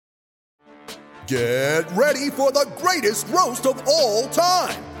Get ready for the greatest roast of all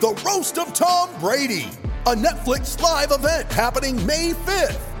time, the Roast of Tom Brady, a Netflix live event happening May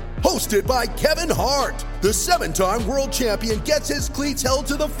 5th. Hosted by Kevin Hart, the 7-time world champion gets his cleats held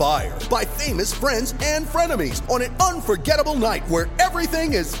to the fire by famous friends and frenemies on an unforgettable night where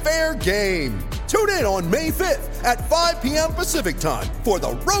everything is fair game. Tune in on May 5th at 5 p.m. Pacific time for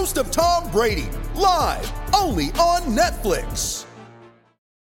the Roast of Tom Brady, live only on Netflix.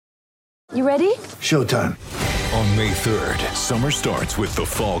 You ready? Showtime. On May 3rd, summer starts with The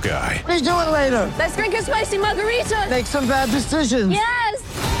Fall Guy. Let's do it later. Let's drink a spicy margarita. Make some bad decisions. Yes!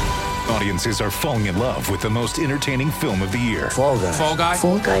 Audiences are falling in love with the most entertaining film of the year. Fall Guy. Fall Guy?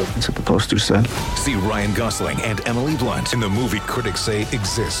 Fall Guy. That's what the poster said. See Ryan Gosling and Emily Blunt in the movie critics say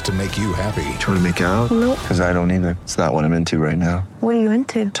exists to make you happy. Trying to make it out? Nope. Because I don't either. It's not what I'm into right now. What are you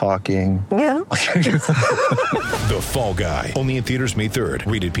into? Talking. Yeah. The Fall Guy. Only in theaters May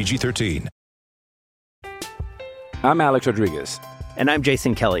 3rd. Rated PG-13. I'm Alex Rodriguez. And I'm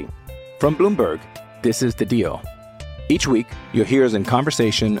Jason Kelly. From Bloomberg, this is The Deal. Each week, you'll hear us in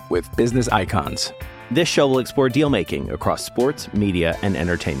conversation with business icons. This show will explore deal-making across sports, media, and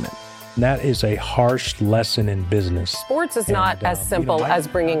entertainment. That is a harsh lesson in business. Sports is not as simple as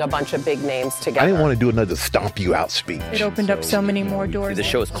bringing a bunch of big names together. I didn't want to do another stomp you out speech. It opened up so many more doors. The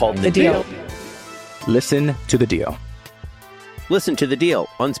show is called The Deal. Listen to The Deal. Listen to The Deal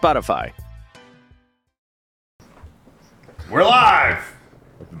on Spotify. We're live!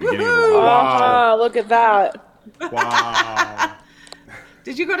 Wow. Look at that. Wow.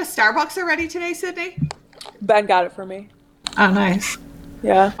 Did you go to Starbucks already today, Sydney? Ben got it for me. Oh, nice.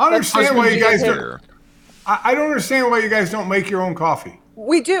 Yeah. I understand why you guys don't. I don't understand why you guys don't make your own coffee.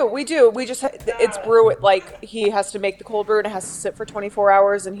 We do. We just, it's brew, like, he has to make the cold brew and it has to sit for 24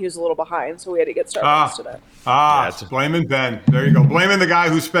 hours and he was a little behind, so we had to get Starbucks today. Blaming Ben. There you go. Blaming the guy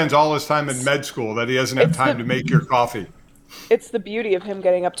who spends all his time in med school that he doesn't have time to make your coffee. It's the beauty of him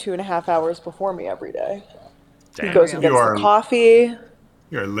getting up 2.5 hours before me every day. Damn. He goes and gets the coffee.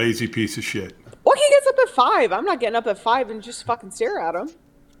 You're a lazy piece of shit. Well, he gets up at 5. I'm not getting up at 5 and just fucking stare at him.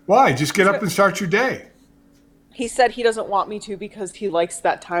 Why? Just get up and start your day. He said he doesn't want me to because he likes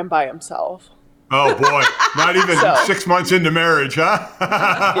that time by himself. Oh, boy. Not even 6 months into marriage, huh?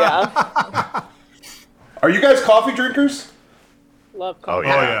 Yeah. Are you guys coffee drinkers? Love coffee.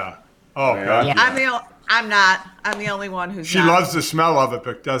 Oh, yeah. Oh, God. Yeah. I'm not. I'm the only one who's She not. loves the smell of it,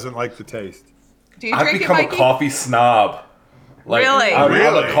 but doesn't like the taste. Do you I've drink become it, Mikey? a coffee snob. Like, Really? I'm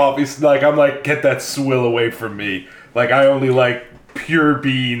Really? a coffee like I'm like, get that swill away from me. Like I only like pure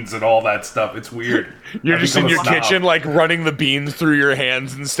beans and all that stuff. It's weird. You're just in your kitchen, like running the beans through your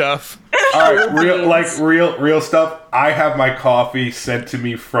hands and stuff. All right, real stuff. I have my coffee sent to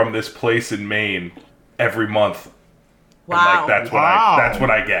me from this place in Maine every month. Wow. And like that's what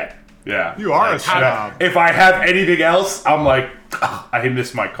I get. Yeah. You are like, a snob. If I have anything else, I'm like, I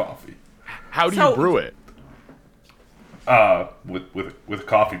miss my coffee. How do you brew it? With a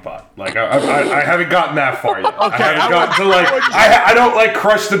coffee pot. Like I haven't gotten that far yet. Okay, I haven't gotten to like I don't like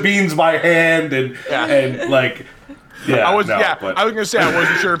crush the beans by hand and like yeah. I was but, I was gonna say I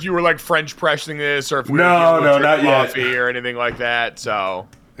wasn't sure if you were like French pressing this or if we were not yet. coffee or anything like that. So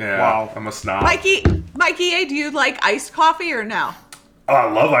yeah, wow, I'm a snob. Mikey, do you like iced coffee or no? Oh, I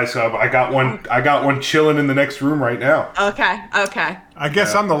love iced coffee. I got one chilling in the next room right now. Okay. I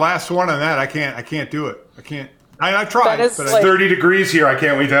guess I'm the last one on that. I can't do it. I can't. I tried. That is but It's 30 degrees here. I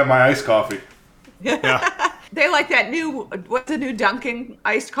can't wait to have my iced coffee. Yeah. They like that new, what's the new Dunkin'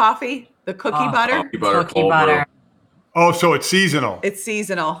 iced coffee? The cookie butter? Cookie butter. Oh, so it's seasonal. It's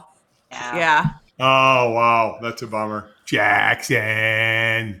seasonal. Yeah. Oh, wow. That's a bummer.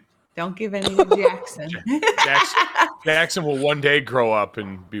 Jackson. Don't give any to Jackson. Jackson will one day grow up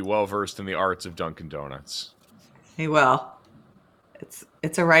and be well versed in the arts of Dunkin' Donuts. He will.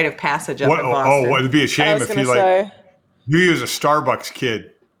 It's a rite of passage up in Boston. Oh, it'd be a shame if he was a Starbucks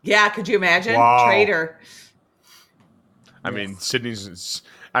kid. Yeah, could you imagine? Wow. Traitor. I mean, Sydney's.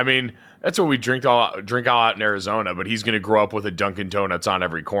 I mean, that's what we drink all out in Arizona. But he's going to grow up with a Dunkin' Donuts on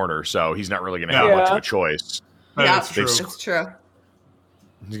every corner, so he's not really going to have much of a choice. Yeah, it's true.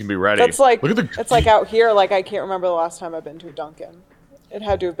 He's gonna be ready. That's like it's like out here. Like I can't remember the last time I've been to a Dunkin'. It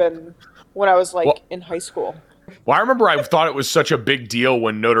had to have been when I was in high school. Well, I remember I thought it was such a big deal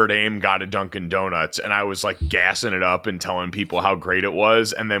when Notre Dame got a Dunkin' Donuts, and I was like gassing it up and telling people how great it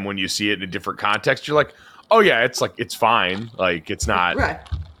was. And then when you see it in a different context, you're like, "Oh yeah, it's fine. Like it's not." Right.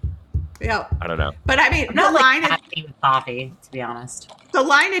 Yeah. I don't know. But I mean, Not like happy with coffee, to be honest. The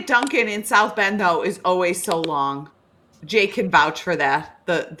line at Dunkin' in South Bend though is always so long. Jake can vouch for that.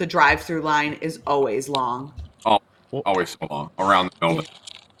 The drive-through line is always long. Oh, always so long around the building.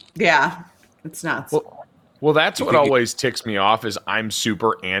 Yeah. It's nuts. Well, that's what always ticks me off is I'm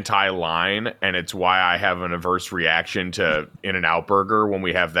super anti-line, and it's why I have an averse reaction to In-N-Out Burger when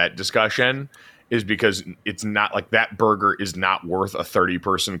we have that discussion, is because it's not like that burger is not worth a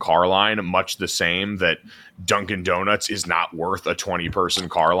 30-person car line, much the same that Dunkin' Donuts is not worth a 20-person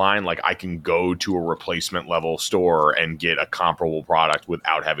car line. Like, I can go to a replacement level store and get a comparable product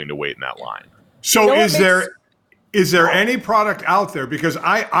without having to wait in that line. So is there any product out there? Because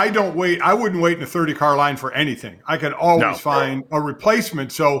I don't wait. I wouldn't wait in a 30-car line for anything. I can always find a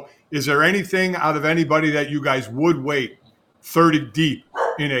replacement. So is there anything out of anybody that you guys would wait 30 deep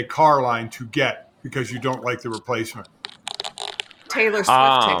in a car line to get because you don't like the replacement? Taylor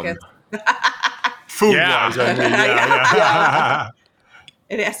Swift tickets. Food-wise, I mean, yeah.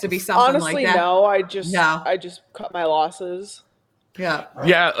 It has to be something Honestly, like that. no. I just cut my losses.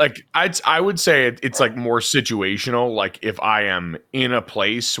 Yeah, like I would say it's like more situational. Like if I am in a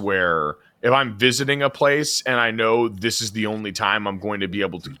place where if I'm visiting a place and I know this is the only time I'm going to be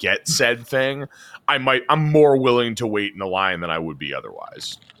able to get said thing, I'm more willing to wait in a line than I would be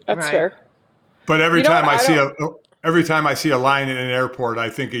otherwise. That's fair. But every time I see a line in an airport, I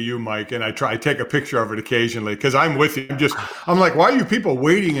think of you, Mike, and I take a picture of it occasionally because I'm with you. I'm like, why are you people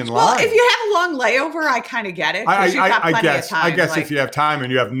waiting in line? Well, if you have a long layover, I kind of get it. I guess if you have time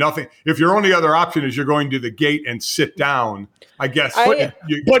and you have nothing, if your only other option is you're going to the gate and sit down, I guess.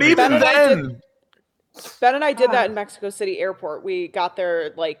 But even then, Ben and I did that in Mexico City Airport. We got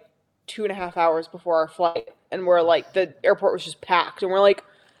there like 2.5 hours before our flight, and we're like, the airport was just packed, and we're like,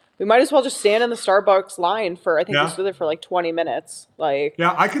 we might as well just stand in the Starbucks line for, I think we stood there for like 20 minutes. Like,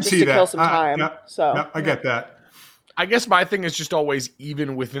 I could see to that. Kill some time. I get that. I guess my thing is just always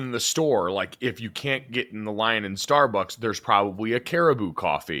even within the store. Like if you can't get in the line in Starbucks, there's probably a Caribou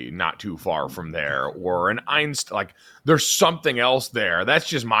Coffee not too far from there, or an Einstein. Like there's something else there. That's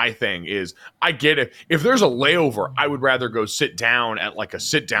just my thing. Is I get it. If there's a layover, I would rather go sit down at like a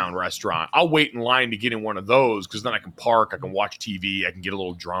sit down restaurant. I'll wait in line to get in one of those because then I can park, I can watch TV, I can get a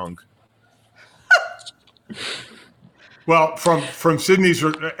little drunk. Well, from Sydney's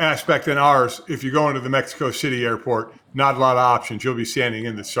aspect and ours, if you go into the Mexico City airport, not a lot of options. You'll be standing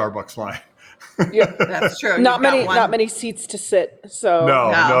in the Starbucks line. Yeah, that's true. Not many seats to sit. So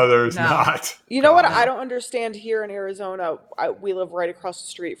no, there's not. You know what? I don't understand here in Arizona. We live right across the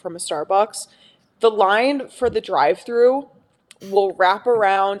street from a Starbucks. The line for the drive-through will wrap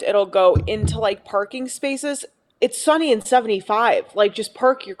around. It'll go into like parking spaces. It's sunny and 75. Like, just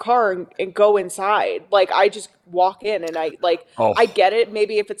park your car and go inside. Like, I just walk in and I get it.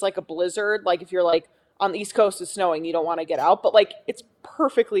 Maybe if it's like a blizzard, like if you're like on the East Coast, it's snowing, you don't want to get out. But like, it's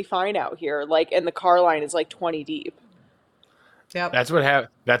perfectly fine out here. Like, and the car line is like 20 deep. Yep. That's what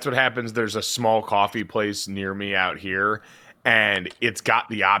happens. There's a small coffee place near me out here, and it's got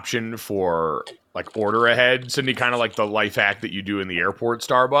the option for like order ahead. Sydney, kind of like the life hack that you do in the airport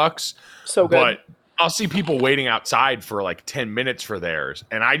Starbucks. So good. But I'll see people waiting outside for like 10 minutes for theirs,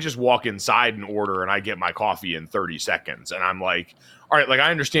 and I just walk inside and order, and I get my coffee in 30 seconds. And I'm like, all right, like I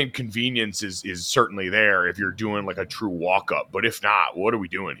understand convenience is certainly there if you're doing like a true walk up, but if not, what are we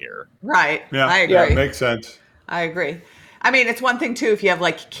doing here? Right. Yeah, I agree. Yeah, makes sense. I agree. I mean, it's one thing too if you have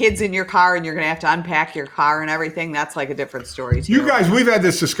like kids in your car and you're going to have to unpack your car and everything. That's like a different story too. You guys, we've had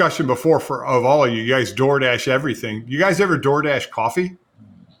this discussion before of all of you. You guys DoorDash everything. You guys ever DoorDash coffee?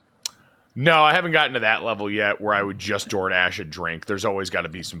 No, I haven't gotten to that level yet where I would just DoorDash a drink. There's always got to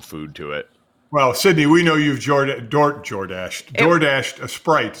be some food to it. Well, Sydney, we know you've DoorDashed a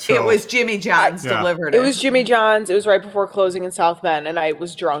Sprite. So. It was Jimmy John's delivered it. It was Jimmy John's. It was right before closing in South Bend, and I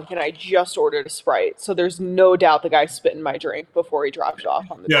was drunk, and I just ordered a Sprite. So there's no doubt the guy spit in my drink before he dropped it off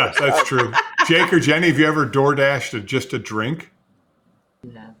on the doorstep. That's true. Jake or Jenny, have you ever DoorDashed just a drink?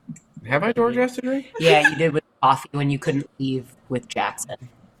 No. Have I DoorDashed a drink? Yeah, you did with coffee when you couldn't leave with Jackson.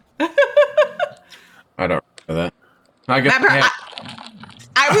 I don't remember that. I guess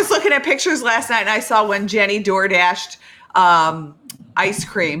I was looking at pictures last night and I saw when Jenny DoorDashed ice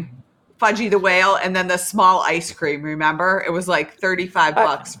cream, Fudgy the Whale, and then the small ice cream. Remember, it was like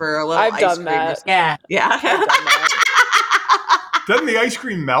 $35 for a little ice cream. I've done that. Yeah. I've done that. Doesn't the ice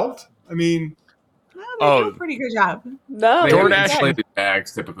cream melt? I mean, they do a pretty good job. No, DoorDash the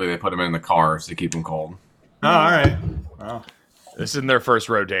bags. Typically, they put them in the cars to keep them cold. Oh, all right. Wow. This isn't their first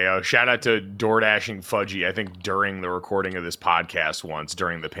rodeo. Shout out to DoorDashing Fudgy, I think, during the recording of this podcast once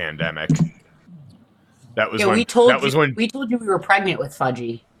during the pandemic. That was when we told you we were pregnant with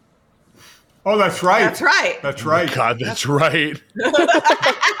Fudgy. Oh, that's right. That's right. That's right. Oh God, that's right.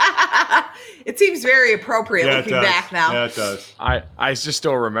 It seems very appropriate looking back now. Yeah, it does. I just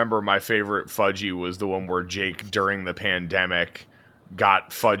still remember my favorite Fudgy was the one where Jake, during the pandemic,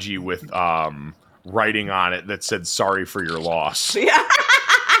 got fudgy with writing on it that said "Sorry for your loss." Yeah.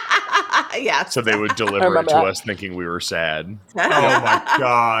 Yes. So they would deliver it to us thinking we were sad. Oh my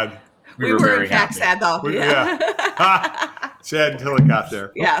God. We were in fact sad though. Sad until it got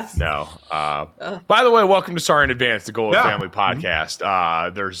there. Yes. No. By the way, welcome to Sorry in Advance, the Goal of Family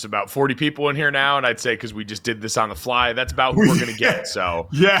podcast. There's about 40 people in here now, and I'd say because we just did this on the fly, that's about who we're going to get. So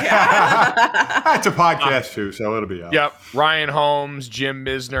That's a podcast too, so it'll be out. Yep. Ryan Holmes, Jim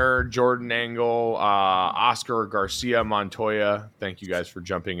Misner, Jordan Engel, Oscar Garcia Montoya. Thank you guys for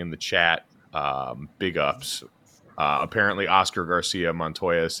jumping in the chat. Big ups. Apparently, Oscar Garcia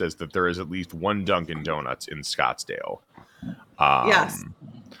Montoya says that there is at least one Dunkin' Donuts in Scottsdale. Yes,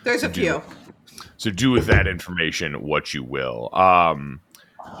 there's a few. So do with that information what you will.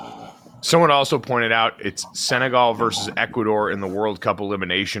 Someone also pointed out it's Senegal versus Ecuador in the World Cup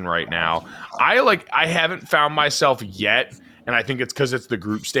elimination right now. I haven't found myself yet, and I think it's because it's the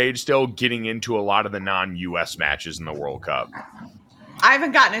group stage still, getting into a lot of the non-U.S. matches in the World Cup. I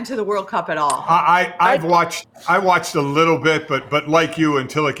haven't gotten into the World Cup at all. I watched a little bit, but like you,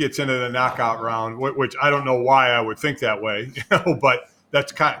 until it gets into the knockout round, which I don't know why I would think that way, but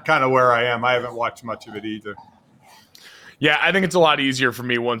that's kind of where I am. I haven't watched much of it either. Yeah, I think it's a lot easier for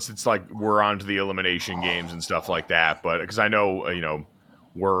me once it's like we're on to the elimination games and stuff like that. But because I know,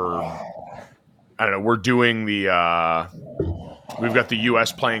 we're doing the. We've got the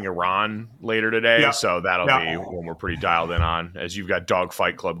U.S. playing Iran later today, so that'll be when we're pretty dialed in on, as you've got Dog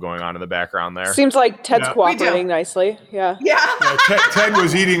Fight Club going on in the background there. Seems like Ted's cooperating nicely. Yeah. Ted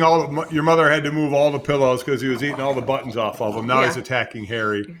was eating your mother had to move all the pillows because he was eating all the buttons off of them. Now he's attacking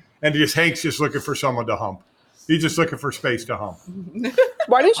Harry. And Hank's just looking for someone to hump. He's just looking for space to hump.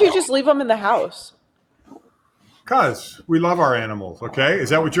 Why didn't you just leave him in the house? Because we love our animals, okay? Is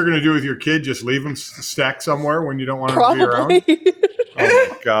that what you're going to do with your kid? Just leave them stacked somewhere when you don't want them to be around? Oh,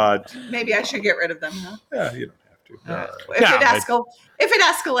 my God. Maybe I should get rid of them, huh? Yeah, you don't have to. If it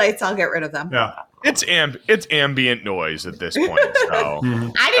escalates, I'll get rid of them. Yeah. It's ambient noise at this point. So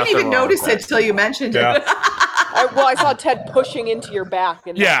I didn't even notice it till you mentioned it. I saw Ted pushing into your back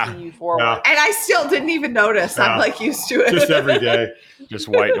and knocking you forward. Yeah. And I still didn't even notice. I'm like used to it. Just every day. Just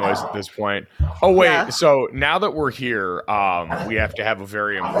white noise at this point. Oh, wait. So now that we're here, we have to have a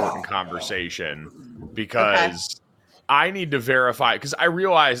very important conversation because I need to verify, because I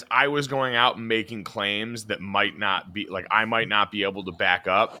realized I was going out and making claims that might not be, like, I might not be able to back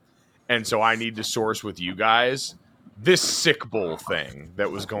up. And so I need to source with you guys this sick bull thing that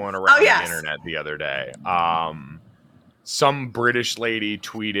was going around the internet the other day. Some British lady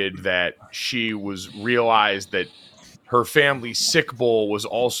tweeted that she realized that her family's sick bowl was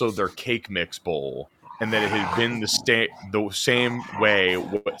also their cake mix bowl, and that it had been the same way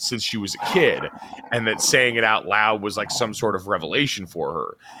since she was a kid, and that saying it out loud was like some sort of revelation for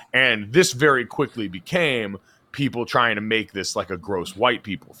her. And this very quickly became people trying to make this like a gross white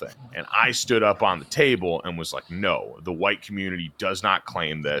people thing. And I stood up on the table and was like, no, the white community does not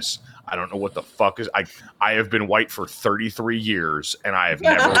claim this. I don't know what the fuck is. I have been white for 33 years and I have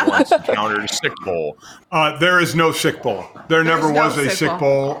never once encountered a sick bowl. There is no sick bowl. There never was a sick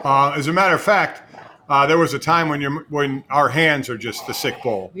bowl. As a matter of fact, there was a time when our hands are just the sick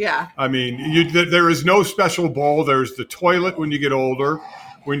bowl. Yeah. I mean, there is no special bowl. There's the toilet when you get older.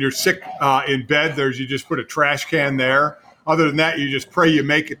 When you're sick in bed, you just put a trash can there. Other than that, you just pray you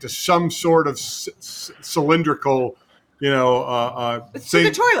make it to some sort of cylindrical, thing. To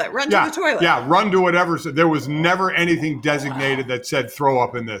the toilet. Run to the toilet. Yeah, run to whatever. There was never anything designated that said throw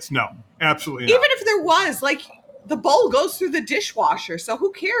up in this. No, absolutely not. Even if there was, like, the bowl goes through the dishwasher, so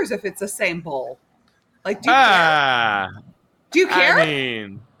who cares if it's the same bowl? Like, do you care? Do you care? I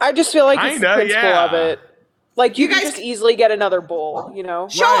mean, I just feel like it's the principle of it. Like, you can just easily get another bowl,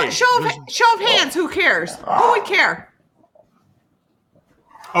 Show of hands. Who cares? Who would care?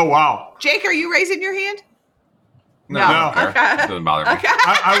 Oh, wow. Jake, are you raising your hand? No. Okay. Doesn't bother me. Okay.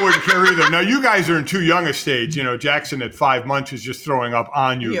 I wouldn't care either. Now, you guys are in too young a stage. Jackson at 5 months is just throwing up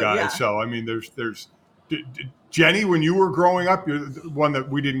on you guys. Yeah. So, I mean, there's Jenny, when you were growing up, you're the one that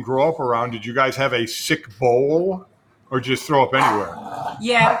we didn't grow up around. Did you guys have a sick bowl or just throw up anywhere?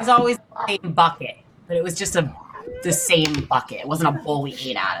 Yeah, it was always the same bucket. But it was just the same bucket. It wasn't a bowl we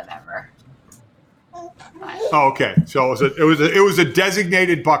ate out of ever. Oh, okay. So it was a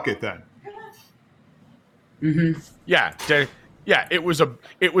designated bucket then. Mm-hmm. Yeah, it was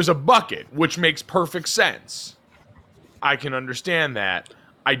a bucket, which makes perfect sense. I can understand that.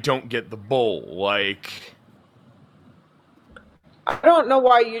 I don't get the bowl. Like, I don't know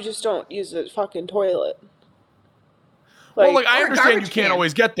why you just don't use a fucking toilet. I understand you can't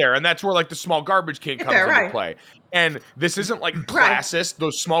always get there, and that's where like the small garbage can comes into play. And this isn't like classist.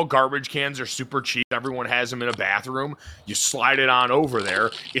 Those small garbage cans are super cheap. Everyone has them in a bathroom. You slide it on over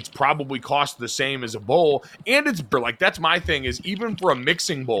there. It's probably cost the same as a bowl. And it's like, that's my thing is even for a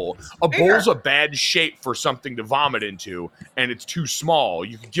mixing bowl, a bowl's a bad shape for something to vomit into. And it's too small.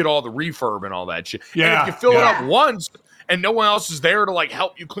 You can get all the refurb and all that shit. Yeah. And if you fill it up once and no one else is there to like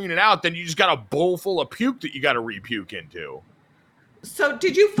help you clean it out, then you just got a bowl full of puke that you got to re-puke into. So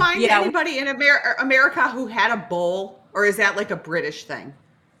did you find anybody in America who had a bowl, or is that like a British thing?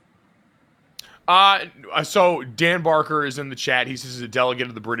 So Dan Barker is in the chat. He says, as a delegate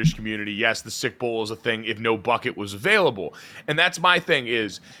of the British community, yes, the sick bowl is a thing if no bucket was available. And that's my thing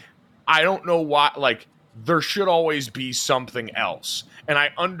is, I don't know why, like, there should always be something else. And I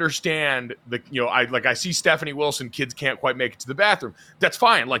understand I see Stephanie Wilson, kids can't quite make it to the bathroom. That's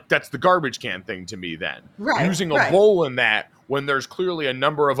fine. Like, that's the garbage can thing to me then. Right, using a bowl in that when there's clearly a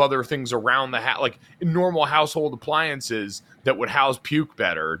number of other things around the house, like normal household appliances that would house puke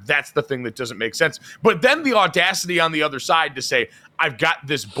better. That's the thing that doesn't make sense. But then the audacity on the other side to say, I've got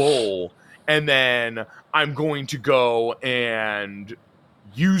this bowl and then I'm going to go and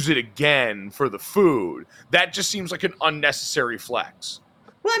use it again for the food. That just seems like an unnecessary flex.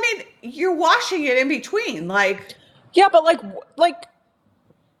 Well, I mean, you're washing it in between, like. Yeah, but like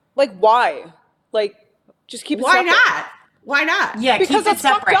why? Like, just keep it Why separate. not? Why not? Yeah, because keep it it's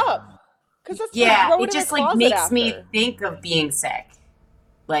fucked separate. up. Because that's it just like makes me think of being sick.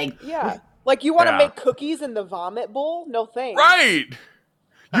 Like, like you want to make cookies in the vomit bowl? No thanks. Right.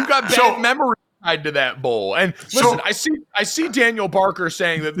 You got bad memory tied to that bowl. And listen, I see Daniel Barker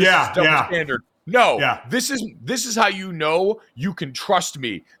saying that this is double standard. No, this is how you know you can trust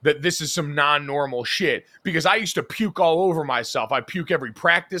me that this is some non-normal shit. Because I used to puke all over myself. I puke every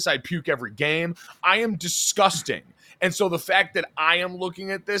practice. I puke every game. I am disgusting. And so the fact that I am looking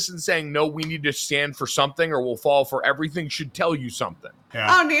at this and saying, no, we need to stand for something or we'll fall for everything should tell you something.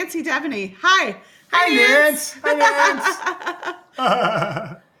 Yeah. Oh, Nancy Devaney. Hi. Hi, Nance. Hi,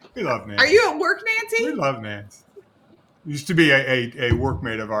 Nance. We love Nance. Are you at work, Nancy? We love Nance. Used to be a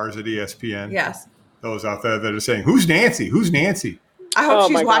workmate of ours at ESPN. Yes. Those out there that are saying, "Who's Nancy? Who's Nancy?" I hope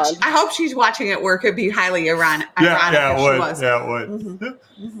she's watching. I hope she's watching at work. It'd be highly ironic. Yeah, it would. She was. Yeah, it would.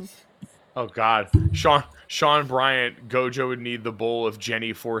 Mm-hmm. Oh God, Sean Bryant, Gojo would need the bowl if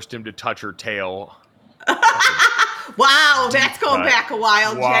Jenny forced him to touch her tail. Wow, that's going back a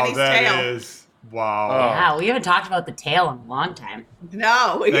while. Wow, Jenny's tail. Is wow. Wow, we haven't talked about the tail in a long time.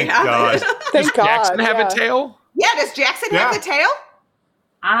 No, we Thank haven't. God. Thank God. Jackson have a tail? Yeah, does Jackson have the tail?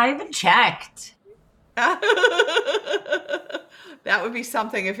 I haven't checked. That would be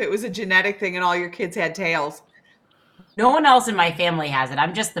something if it was a genetic thing and all your kids had tails. No one else in my family has it.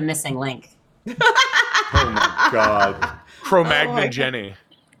 I'm just the missing link. Oh my God. Cro-Magnon Jenny.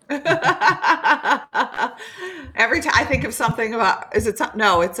 Every time I think of something about, it's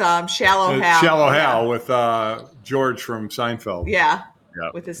Shallow Hal. Shallow Hal with George from Seinfeld. Yeah.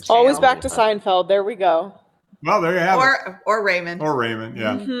 Yep. With his tail. Always back to Seinfeld. There we go. Well, there you have it. Or Raymond. Or Raymond,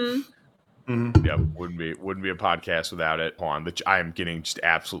 yeah. Mm-hmm. Mm-hmm. Yeah, wouldn't be a podcast without it. Hold on, I am getting just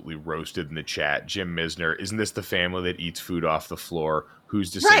absolutely roasted in the chat. Jim Misner, isn't this the family that eats food off the floor?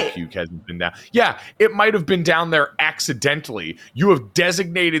 Who's to say puke hasn't been down? Yeah, it might have been down there accidentally. You have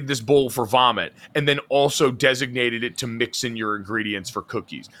designated this bowl for vomit and then also designated it to mix in your ingredients for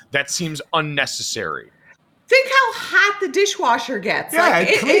cookies. That seems unnecessary. Think how hot the dishwasher gets. Yeah, like,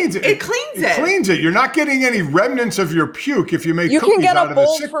 it cleans it. It cleans it. It cleans it. You're not getting any remnants of your puke if you make You cookies can get out a of a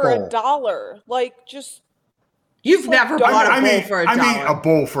bowl sick for bowl. $1. Like, just. You've never bought a bowl for $1. I mean, a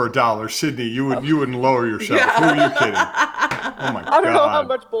bowl for $1, Sydney. You wouldn't lower yourself. Yeah. Who are you kidding? Oh my God. I don't know how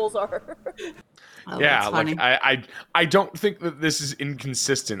much bowls are. Yeah, like I don't think that this is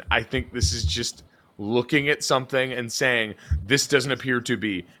inconsistent. I think this is just looking at something and saying this doesn't appear to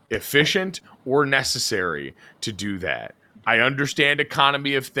be efficient or necessary to do that. I understand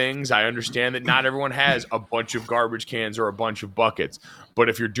economy of things. I understand that not everyone has a bunch of garbage cans or a bunch of buckets. But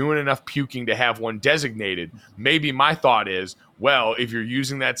if you're doing enough puking to have one designated, maybe my thought is, well, if you're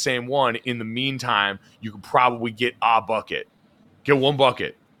using that same one, in the meantime, you could probably get a bucket. Get one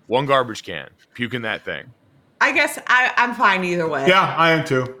bucket, one garbage can, puke in that thing. I guess I'm fine either way. Yeah, I am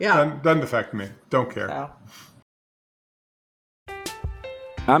too. Yeah. Doesn't affect me. Don't care. Yeah.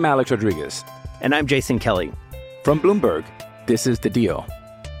 I'm Alex Rodriguez. And I'm Jason Kelly. From Bloomberg, this is The Deal.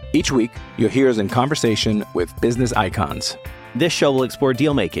 Each week, you'll hear us in conversation with business icons. This show will explore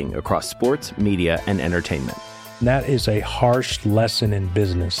deal-making across sports, media, and entertainment. That is a harsh lesson in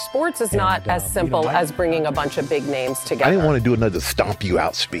business. Sports is not as simple as bringing a bunch of big names together. I didn't want to do another stomp you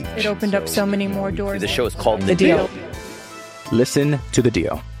out speech. It opened up so many more doors. The show is called The Deal. Listen to The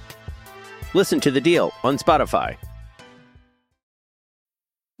Deal. Listen to The Deal on Spotify.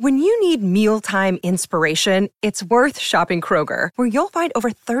 When you need mealtime inspiration, it's worth shopping Kroger, where you'll find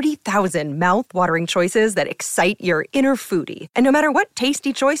over 30,000 mouth-watering choices that excite your inner foodie. And no matter what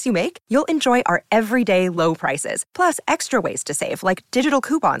tasty choice you make, you'll enjoy our everyday low prices, plus extra ways to save, like digital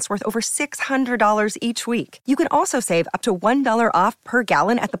coupons worth over $600 each week. You can also save up to $1 off per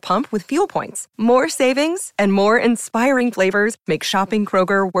gallon at the pump with fuel points. More savings and more inspiring flavors make shopping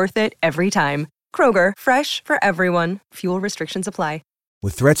Kroger worth it every time. Kroger, fresh for everyone. Fuel restrictions apply.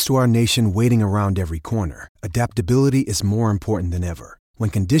 With threats to our nation waiting around every corner, adaptability is more important than ever.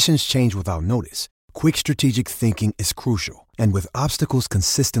 When conditions change without notice, quick strategic thinking is crucial. And with obstacles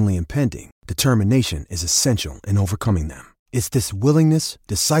consistently impending, determination is essential in overcoming them. It's this willingness,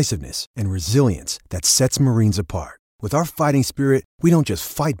 decisiveness, and resilience that sets Marines apart. With our fighting spirit, we don't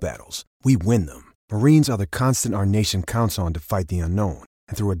just fight battles, we win them. Marines are the constant our nation counts on to fight the unknown.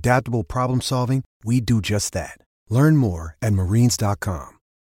 And through adaptable problem solving, we do just that. Learn more at marines.com.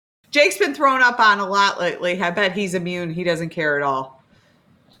 Jake's been thrown up on a lot lately. I bet he's immune. He doesn't care at all.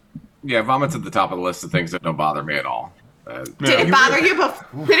 Yeah, vomit's at the top of the list of things that don't bother me at all. Did it bother you?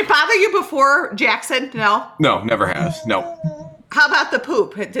 Did it bother you before, Jackson? No. No, never has. No. How about the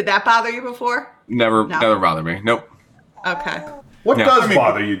poop? Did that bother you before? Never bothered me. Nope. Okay. What does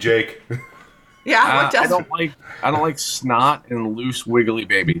bother you, Jake? Yeah. What does? I don't like snot and loose, wiggly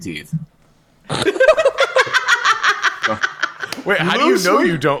baby teeth. Wait, how do you know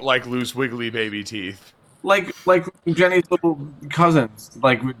you don't like loose, wiggly baby teeth? Like Jenny's little cousins,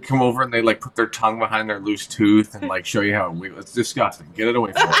 like, would come over and they like put their tongue behind their loose tooth and like show you how it wiggles. It's disgusting. Get it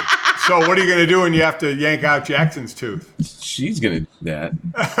away from me. So what are you going to do when you have to yank out Jackson's tooth? She's going to do that.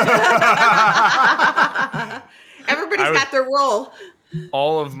 Everybody's got their role.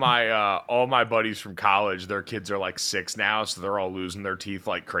 All my buddies from college, their kids are like 6 now, so they're all losing their teeth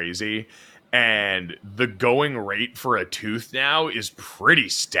like crazy. And the going rate for a tooth now is pretty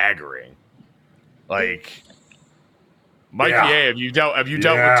staggering. Like, Mike, have you dealt with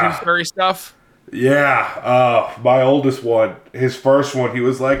tooth fairy stuff? Yeah. My oldest one, his first one, he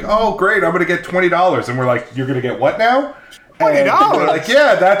was like, "Oh, great, I'm going to get $20." And we're like, "You're going to get what now?" $20? We're like,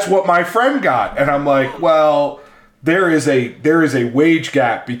 "Yeah, that's what my friend got." And I'm like, "Well, there is a wage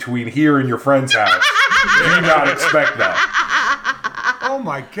gap between here and your friend's house. Do not expect that." Oh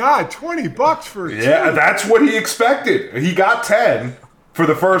my God, $20 for a tooth. Yeah, that's what he expected. He got 10 for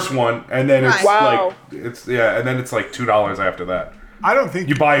the first one, and then it's and then it's like $2 after that. I don't think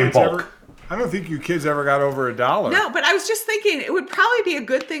you buy in bulk. I don't think you kids ever got over $1. No, but I was just thinking it would probably be a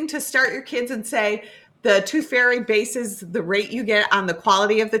good thing to start your kids and say the tooth fairy bases the rate you get on the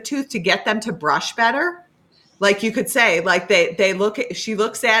quality of the tooth to get them to brush better. Like you could say, like she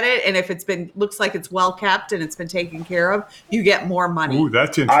looks at it, and if looks like it's well kept and it's been taken care of, you get more money. Ooh,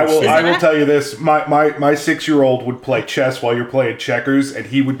 that's interesting. I will tell you this: my 6-year-old would play chess while you're playing checkers, and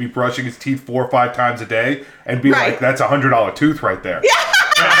he would be brushing his teeth 4 or 5 times a day, and be like, "That's $100 tooth right there." Yeah.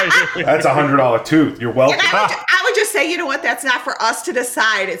 That's $100 tooth. You're welcome. And I would just say, you know what? That's not for us to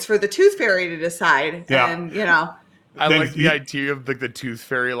decide. It's for the tooth fairy to decide. Yeah. And I like the idea of the tooth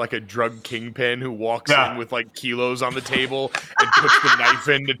fairy, like a drug kingpin who walks in with like kilos on the table and puts the knife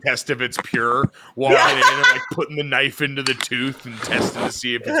in to test if it's pure. Walking in and like putting the knife into the tooth and testing to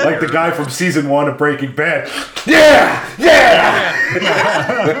see if it's like pure. The guy from season 1 of Breaking Bad. Yeah.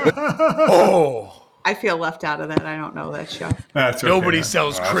 Oh. I feel left out of that. I don't know that show. That's okay. Nobody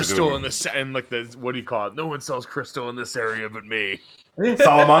sells crystal in this, and like the what do you call it? No one sells crystal in this area but me.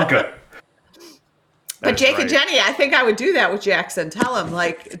 Salamanca. But Jake and Jenny, I think I would do that with Jackson. Tell him,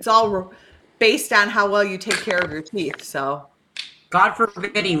 like, it's all based on how well you take care of your teeth. So, God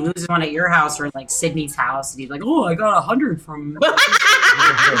forbid he loses one at your house or like Sydney's house, and he's like, "Oh, I got 100 from."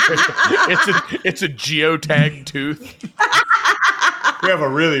 it's a geotag tooth. We have a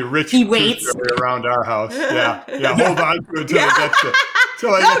really rich tooth fairy around our house. Yeah. Hold on to it until it gets it.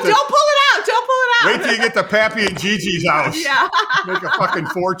 Don't pull it out. Don't pull it out. Wait till you get to Pappy and Gigi's house. Yeah. Make a fucking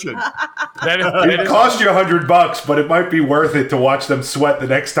fortune. It cost you $100, but it might be worth it to watch them sweat the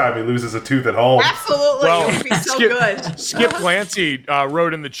next time he loses a tooth at home. Absolutely. It would be so good. Skip Clancy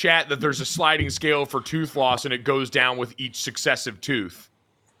wrote in the chat that there's a sliding scale for tooth loss, and it goes down with each successive tooth.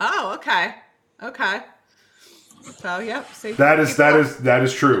 Oh, okay. So, yep. See, that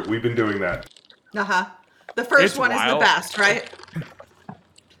is true. We've been doing that. Uh-huh. The first one is the best, right?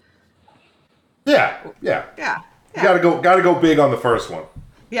 Yeah. You gotta go big on the first one.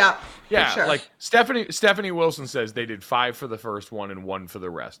 Yeah. Yeah, sure. like Stephanie Wilson says they did 5 for the first one and 1 for the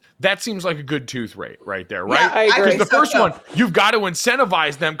rest. That seems like a good tooth rate right there, right? Yeah, I agree. Because the first one, you've got to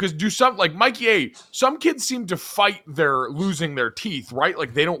incentivize them because do something like Mikey A. Some kids seem to fight their losing their teeth, right?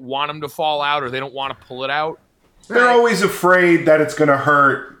 Like they don't want them to fall out or they don't want to pull it out. They're always afraid that it's going to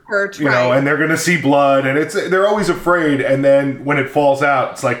hurt, you know, and they're going to see blood, and they're always afraid. And then when it falls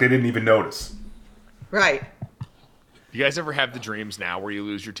out, it's like they didn't even notice. Right. You guys ever have the dreams now where you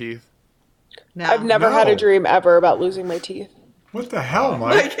lose your teeth? No. I've never had a dream ever about losing my teeth. What the hell,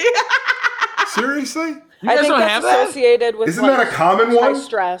 Mike? Seriously? I think that's associated with Isn't that a common high one?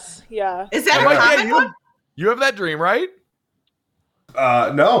 stress. Yeah. Is that a common one? You have that dream, right?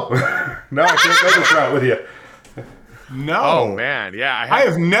 No. No, I can't go this route with you. No. Oh, man. Yeah. I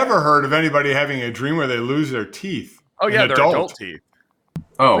have never heard of anybody having a dream where they lose their teeth. Oh, yeah, they're adult teeth.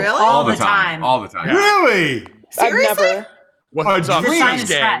 Oh, Really? all the time. All the time. Yeah. Really? Seriously? I've never. What's up, Stress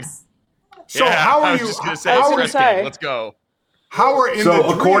Gang? So Yeah, how I are was you? just going to say, Stress Gang. Let's go. How are in So the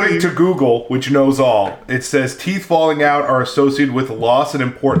according dream, to Google, which knows all, it says teeth falling out are associated with loss and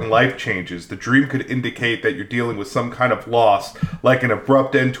important life changes. The dream could indicate that you're dealing with some kind of loss, like an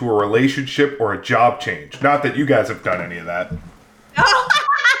abrupt end to a relationship or a job change. Not that you guys have done any of that.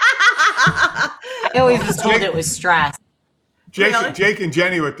 I always was told it was stress. Jake and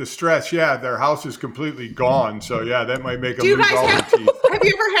Jenny with the stress, yeah, their house is completely gone. So yeah, that might make them Do you lose guys all their teeth. have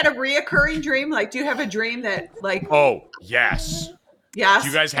you ever had a reoccurring dream? Like, do you have a dream that, like, Oh, yes. yes? Do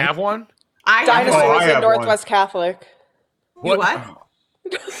you guys have one? I Dinosaurs have in Northwest Catholic. What?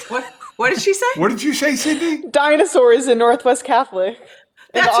 What did she say? What did you say, Sydney? Dinosaurs in Northwest Catholic.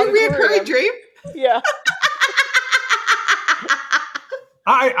 In That's the your reoccurring auditorium. dream? Yeah.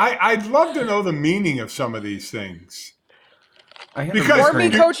 I'd love to know the meaning of some of these things. Or me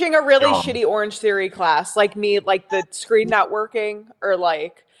coaching a really shitty Orange Theory class, like me, like the screen not working, or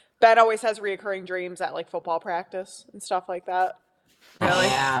like Ben always has reoccurring dreams at like football practice and stuff like that. Really?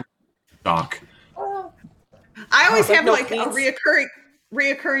 Yeah. Doc. I always have no like a peace.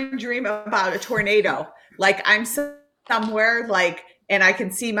 reoccurring dream about a tornado. Like I'm somewhere, like, and I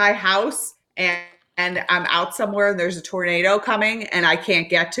can see my house, and I'm out somewhere, and there's a tornado coming, and I can't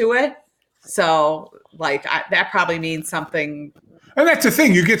get to it. So, like, that probably means something. And that's the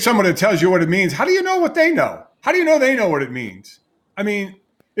thing. You get someone that tells you what it means. How do you know what they know? How do you know they know what it means? I mean,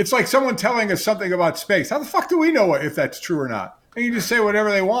 it's like someone telling us something about space. How the fuck do we know if that's true or not? And you just say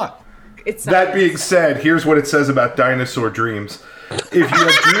whatever they want. That being said, here's what it says about dinosaur dreams. If you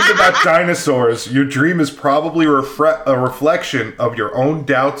have dreams about dinosaurs, your dream is probably a reflection of your own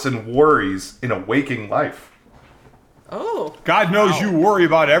doubts and worries in a waking life. Oh. God knows you worry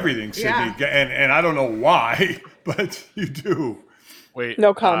about everything, Sydney. Yeah. And I don't know why, but you do. Wait.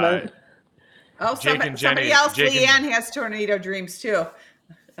 No comment. Jake and Jenny- somebody else, Jake and- Leanne, has tornado dreams too.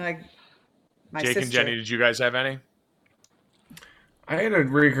 My Jake sister. and Jenny, did you guys have any? I had a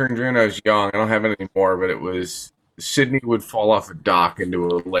recurring dream when I was young. I don't have it anymore, but it was Sydney would fall off a dock into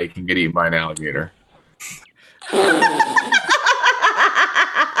a lake and get eaten by an alligator.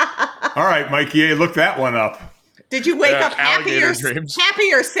 All right, Mikey A, look that one up. Did you wake Yeah, up happy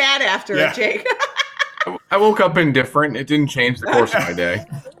alligator or sad after Yeah. it, Jake? I woke up indifferent. It didn't change the course of my day.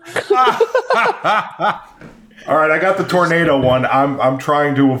 All right, I got the tornado one. I'm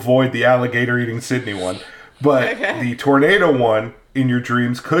trying to avoid the alligator eating Sydney one. But the tornado one in your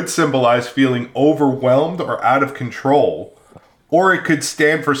dreams could symbolize feeling overwhelmed or out of control. Or it could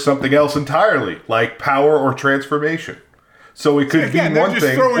stand for something else entirely, like power or transformation. So it could Again, mean they're one just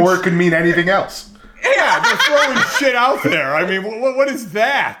thing, throwing or it could mean anything else. Yeah, they're throwing shit out there. I mean, what is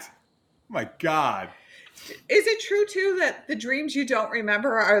that? Oh my God. Is it true too that the dreams you don't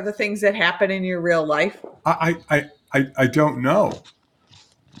remember are the things that happen in your real life? I don't know.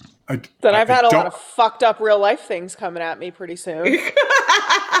 Then I've had a lot of fucked up real life things coming at me pretty soon.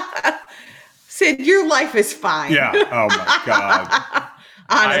 Sid, your life is fine. Yeah. Oh my God.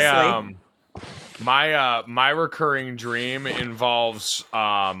 Honestly. My recurring dream involves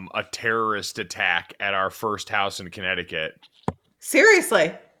a terrorist attack at our first house in Connecticut.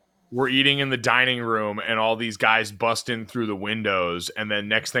 Seriously. We're eating in the dining room and all these guys bust in through the windows. And then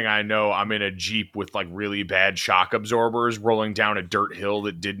next thing I know, I'm in a Jeep with like really bad shock absorbers rolling down a dirt hill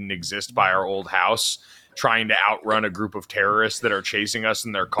that didn't exist by our old house, trying to outrun a group of terrorists that are chasing us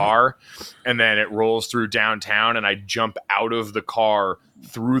in their car. And then it rolls through downtown and I jump out of the car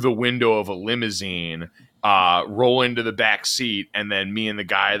through the window of a limousine, roll into the back seat. And then me and the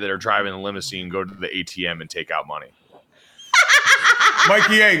guy that are driving the limousine go to the ATM and take out money.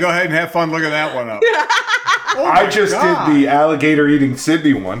 Mikey A, go ahead and have fun looking that one up. I just did the alligator eating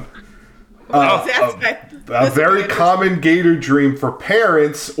Sydney one. A A very common gator dream for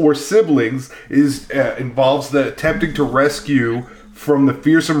parents or siblings involves the attempting to rescue from the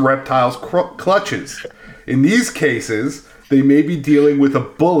fearsome reptile's clutches. In these cases, they may be dealing with a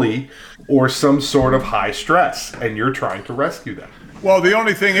bully or some sort of high stress, and you're trying to rescue them. Well, the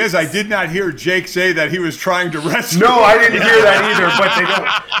only thing is, I did not hear Jake say that he was trying to rescue. No, I didn't hear that either.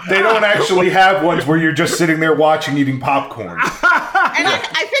 But they don't actually have ones where you're just sitting there watching, eating popcorn. And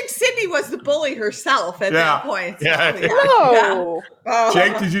I think Sydney was the bully herself at that point. So, No. Oh.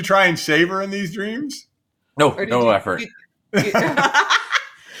 Jake, did you try and save her in these dreams? No effort.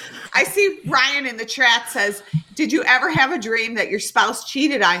 I see Ryan in the chat says, did you ever have a dream that your spouse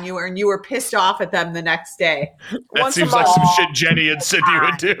cheated on you and you were pissed off at them the next day? That seems like some shit Jenny and Sydney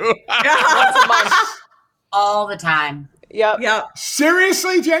would do. Once a month. All the time. Yep.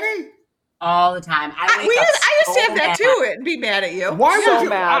 Seriously, Jenny? All the time. I used to have that too and be mad at you. Why so would you?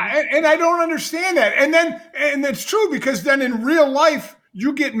 mad. And I don't understand that. And that's true, because then in real life,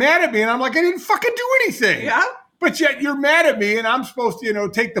 you get mad at me and I'm like, I didn't fucking do anything. Yeah. But yet you're mad at me, and I'm supposed to,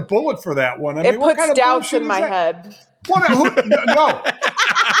 take the bullet for that one. I It mean, what puts kind of doubts bullshit in is my that? head. No.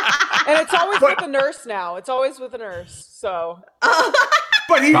 And it's always with the nurse now. It's always with a nurse. So.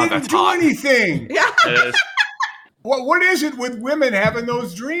 But he God, didn't that's do hot. anything. Yeah. What is it with women having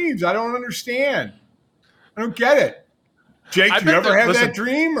those dreams? I don't understand. I don't get it. Jake, do you ever have that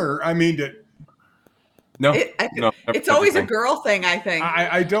dream? Or, I mean, No. It's always a girl thing, I think.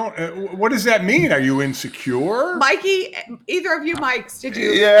 I don't. What does that mean? Are you insecure? Mikey, either of you Mikes, did you?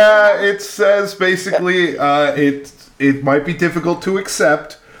 Yeah, it says basically it might be difficult to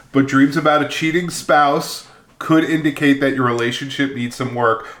accept, but dreams about a cheating spouse could indicate that your relationship needs some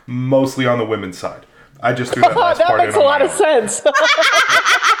work, mostly on the women's side. I just threw that last That part makes in a on lot my of own. sense.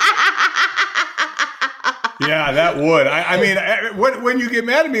 Yeah, that would. I mean, when you get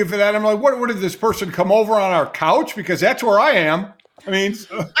mad at me for that, I'm like, what did this person come over on our couch? Because that's where I am. I mean,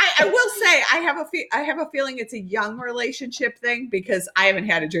 I will say I have a feeling it's a young relationship thing because I haven't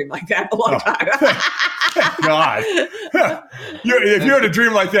had a dream like that in a long time. God, if you had a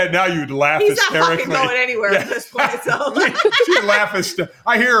dream like that now, you'd laugh He's not hysterically. fucking going anywhere at this point. So She'd laugh.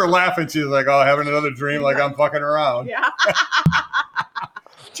 I hear her laughing. She's like, "Oh, having another dream like I'm fucking around." Yeah.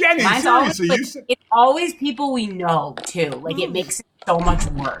 Jenny, Mine's seriously, always, it's always people we know too. Like it makes it so much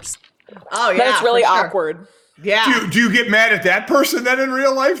worse. Oh yeah, But it's really for sure. awkward. Yeah. Do you get mad at that person then in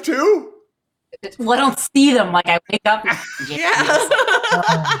real life too? Well, I don't see them. Like I wake up.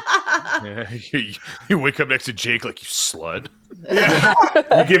 You wake up next to Jake like you slut.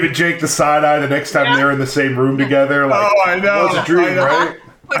 You giving Jake the side eye the next time they're in the same room together. Like, Oh, I know. It was a dream, I know. right?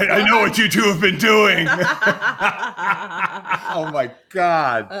 I know what you two have been doing. Oh my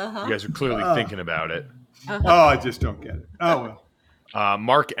God. You guys are clearly thinking about it. Oh, I just don't get it. Oh well.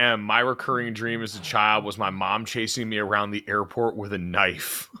 Mark M. My recurring dream as a child was my mom chasing me around the airport with a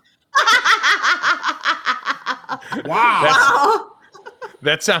knife. Wow.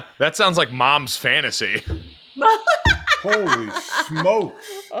 That sounds like mom's fantasy. Holy smokes.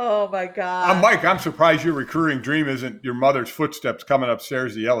 Oh my God. Mike, I'm surprised your recurring dream isn't your mother's footsteps coming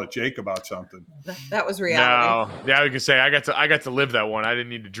upstairs to yell at Jake about something. That was reality. No, yeah, I can say I got to live that one. I didn't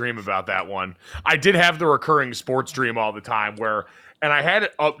need to dream about that one. I did have the recurring sports dream all the time and I had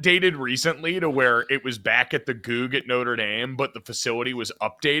it updated recently to where it was back at the Goog at Notre Dame, but the facility was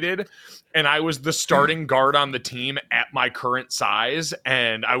updated, and I was the starting guard on the team at my current size,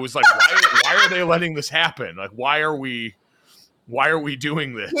 and I was like, why are they letting this happen? Like, why are we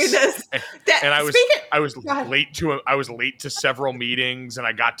doing this? And I was late to several meetings, and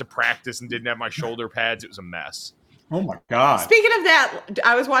I got to practice and didn't have my shoulder pads. It was a mess. Oh my God. Speaking of that,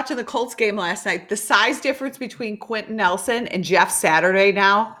 I was watching the Colts game last night. The size difference between Quentin Nelson and Jeff Saturday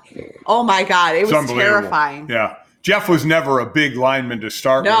now. Oh my God. It was terrifying. Yeah. Jeff was never a big lineman to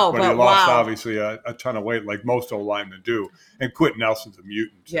start with, but he lost obviously a ton of weight like most old linemen do. And Quentin Nelson's a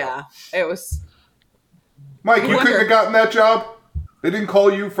mutant. So. Yeah. It was. Mike, you couldn't have gotten that job? They didn't call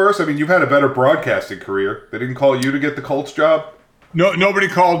you first? I mean, you've had a better broadcasting career. They didn't call you to get the Colts job? No, nobody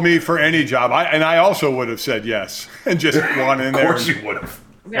called me for any job. I also would have said yes and just gone in there. Of course you would have.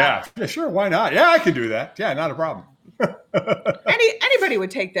 Yeah, sure. Why not? Yeah, I could do that. Yeah, not a problem. Anybody would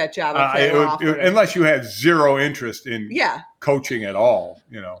take that job if they were offered. Unless you had zero interest in Yeah. coaching at all,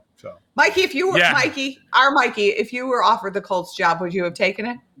 So Mikey, if you were Mikey, if you were offered the Colts job, would you have taken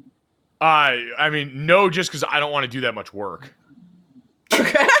it? I mean, no, just because I don't want to do that much work.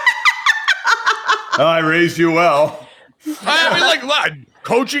 I raised you well. I mean,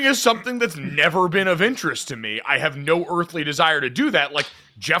 coaching is something that's never been of interest to me. I have no earthly desire to do that. Like,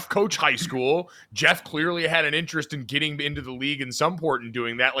 Jeff coached high school. Jeff clearly had an interest in getting into the league in some port and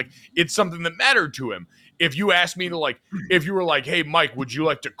doing that. Like, it's something that mattered to him. if you asked me to like, if you were like, hey, Mike, would you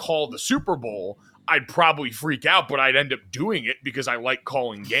like to call the Super Bowl? I'd probably freak out, but I'd end up doing it because I like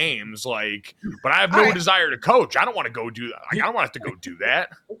calling games. Like, but I have no desire to coach. I don't want to go do that. Like, I don't want to go do that.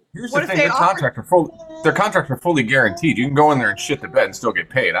 Here's the thing: their contracts are fully guaranteed. You can go in there and shit the bed and still get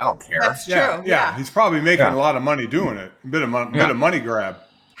paid. I don't care. That's true. Yeah. He's probably making a lot of money doing it. A bit of money grab.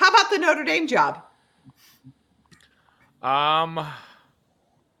 How about the Notre Dame job?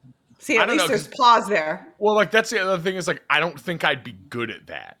 See, at least there's pause there. Well, like that's the other thing is like I don't think I'd be good at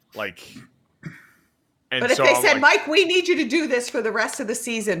that. Like. But if they said, Mike, we need you to do this for the rest of the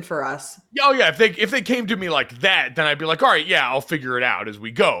season for us. Oh yeah, if they came to me like that, then I'd be like, all right, yeah, I'll figure it out as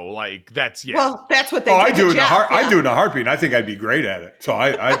we go. Like that's Well, that's what they. I do it I do it in a heartbeat. I think I'd be great at it. So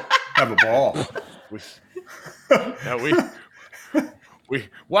I have a ball.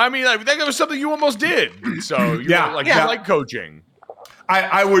 Well, I mean, I think that was something you almost did. So you like coaching.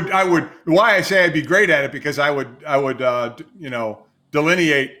 I would. Why I say I'd be great at it because I would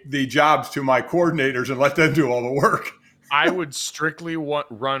delineate the jobs to my coordinators and let them do all the work. I would strictly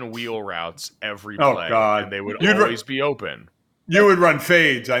run wheel routes every play, and they would always be open. You would run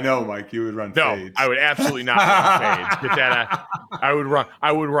fades, I know, Mike. You would run fades. I would absolutely not run fades. Get that? I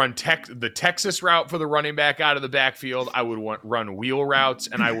would run the Texas route for the running back out of the backfield. I would run wheel routes,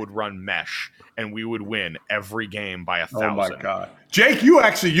 and I would run mesh, and we would win every game by 1,000. Oh my God, Jake! You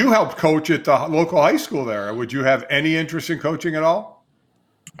helped coach at the local high school there. Would you have any interest in coaching at all?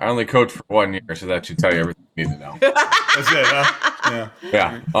 I only coached for 1 year, so that should tell you everything you need to know. That's it, huh?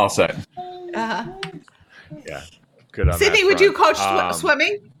 Yeah, all set. Yeah, good on Sydney, that would you coach front.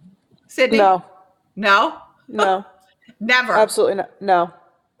 swimming? Sydney? No. No? No. Never? Absolutely not. No.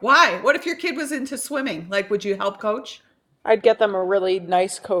 Why? What if your kid was into swimming? Like, would you help coach? I'd get them a really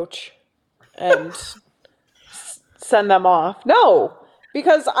nice coach and send them off. No,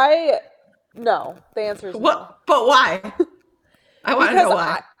 because no. The answer is no. But why? I want to know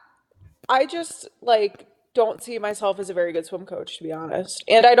why. I just don't see myself as a very good swim coach, to be honest.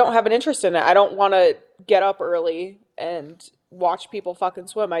 And I don't have an interest in it. I don't want to get up early and watch people fucking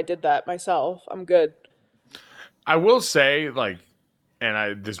swim. I did that myself. I'm good. I will say,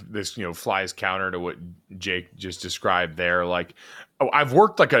 this flies counter to what Jake just described there. Like, I've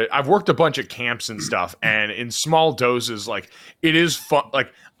worked a bunch of camps and stuff, and in small doses, it is fun.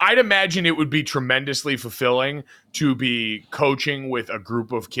 Like, I'd imagine it would be tremendously fulfilling to be coaching with a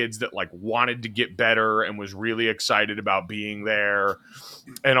group of kids that wanted to get better and was really excited about being there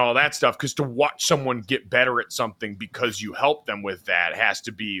and all that stuff. Because to watch someone get better at something because you help them with that has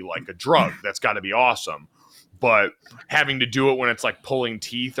to be like a drug. That's got to be awesome. But having to do it when it's pulling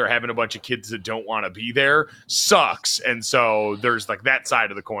teeth or having a bunch of kids that don't want to be there sucks. And so there's that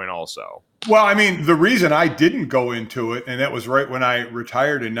side of the coin also. Well, I mean, the reason I didn't go into it, and that was right when I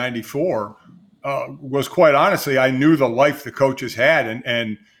retired in '94, was quite honestly, I knew the life the coaches had.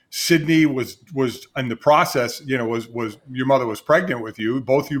 And Sydney was in the process, was your mother was pregnant with you.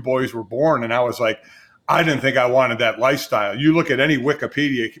 Both you boys were born. And I was like, I didn't think I wanted that lifestyle. You look at any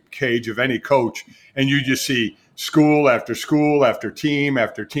Wikipedia page of any coach and you just see school after team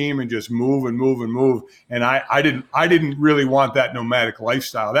after team and just move and move and move. And I didn't really want that nomadic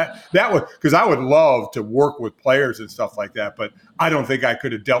lifestyle. That was because I would love to work with players and stuff like that, but I don't think I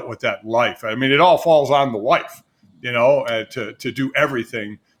could have dealt with that life. I mean, it all falls on the wife, to do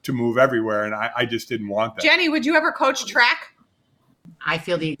everything, to move everywhere. And I just didn't want that. Jenny, would you ever coach track? I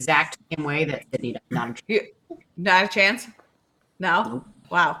feel the exact same way that Sydney does. Not a chance? No?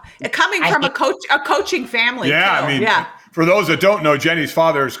 Wow. Coming from a coaching family. Yeah, too. I mean, for those that don't know, Jenny's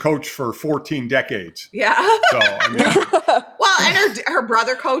father has coached for 14 decades. Yeah. So, I mean, well, and her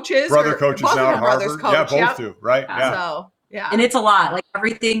brother coaches. Coaches now at Harvard. Coach, yeah, both do, right? Yeah. So, yeah. And it's a lot.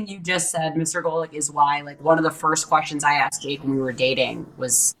 Everything you just said, Mr. Golick, is why, one of the first questions I asked Jake when we were dating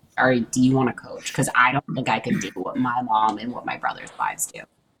was, all right, do you want to coach? Because I don't think I could do what my mom and what my brother's wives do.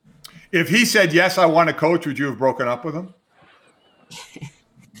 If he said, yes, I want to coach, would you have broken up with him?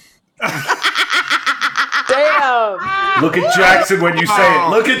 Damn. Look at Jackson when you say it.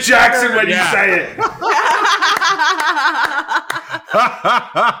 Look at Jackson when you say it.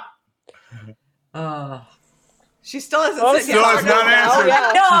 She still hasn't still has not answered.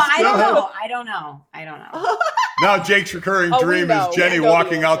 No, I don't know. Now Jake's recurring dream is Jenny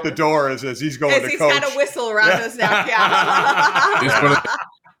walking out the door as he's going to coach. He's got a whistle around his neck.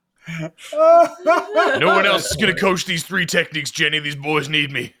 No one else is going to coach these 3 techniques, Jenny. These boys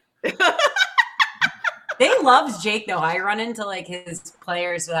need me. They loves Jake, though. I run into his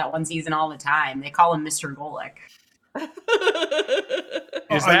players for that one season all the time. They call him Mr. Golick.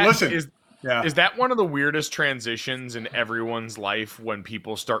 Yeah. Is that one of the weirdest transitions in everyone's life when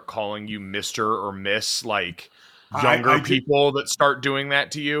people start calling you Mr. or Miss, like younger people that start doing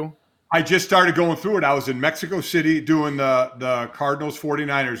that to you? I just started going through it. I was in Mexico City doing the Cardinals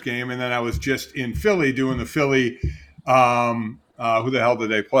 49ers game, and then I was just in Philly doing the Philly who the hell did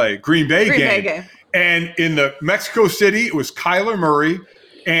they play? Green Bay game. And in the Mexico City, it was Kyler Murray.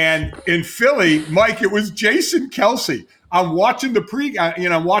 And in Philly, Mike, it was Jason Kelce. I'm watching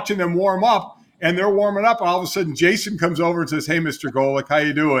I'm watching them warm up, and they're warming up, and all of a sudden Jason comes over and says, "Hey, Mr. Golic, how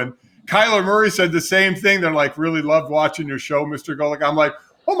you doing?" Kyler Murray said the same thing. They're like, "Really loved watching your show, Mr. Golic." I'm like,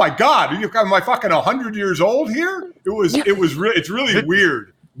 "Oh my God, am I fucking 100 years old here?" It's really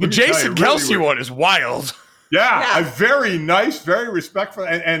weird. The Jason Kelce one is wild. Yeah, a very nice, very respectful,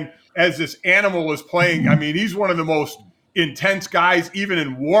 and as this animal is playing, I mean, he's one of the most intense guys, even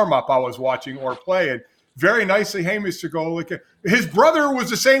in warm-up I was watching or play, and very nicely, "Hey, Mr. Golic." His brother was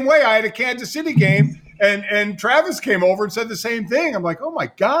the same way. I had a Kansas City game, and Travis came over and said the same thing. I'm like, "Oh my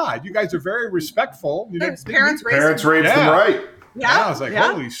God, you guys are very respectful." Parents raised them right. Yeah, I was like,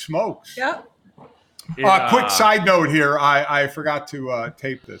 holy smokes. Yeah. Quick side note here. I forgot to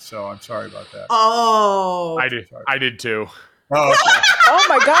tape this, so I'm sorry about that. Oh. I did too. Oh, okay. Oh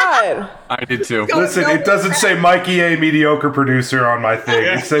my God. I did too. Listen, it doesn't say Mikey A, mediocre producer on my thing.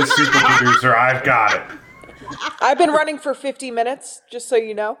 It says super producer. I've got it. I've been running for 50 minutes, just so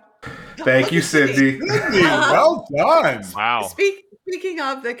you know. Thank you, Cindy. Well done. Wow. Speaking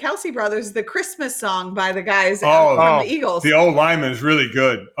of the Kelce brothers, the Christmas song by the guys from the Eagles. The old lineman is really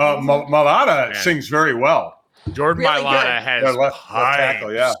good. Mailata sings very well. Jordan Really Mailata has left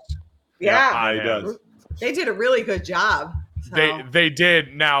tackle, Yeah. he does. They did a really good job. So. They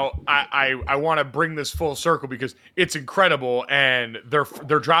did. Now I want to bring this full circle because it's incredible, and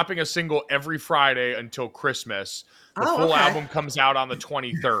they're dropping a single every Friday until Christmas. The full album comes out on the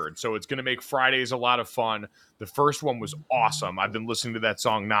 23rd, so it's going to make Fridays a lot of fun. The first one was awesome. I've been listening to that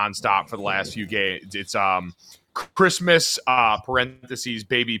song nonstop for the last few days. It's Christmas parentheses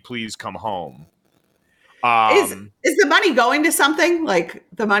Baby Please Come Home. Is the money going to something? Like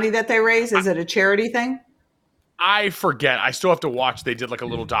the money that they raise, is it a charity thing? I forget. I still have to watch. They did like a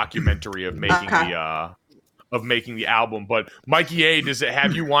little documentary of making the album. But Mikey A, does it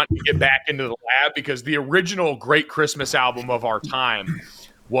have you want to get back into the lab? Because the original great Christmas album of our time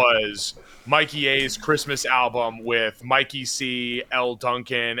was Mikey A's Christmas album with Mikey C, L.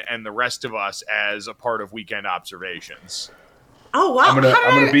 Duncan, and the rest of us as a part of Weekend Observations. Oh wow! I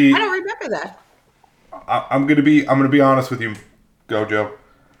don't remember that. I'm gonna be honest with you, Gojo.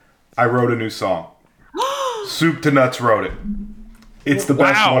 I wrote a new song. Soup to Nuts wrote it. It's the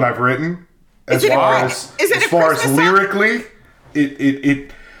best one I've written. As far as lyrically,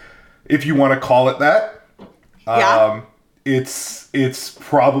 it if you want to call it that, it's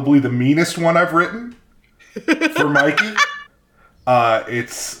probably the meanest one I've written for Mikey.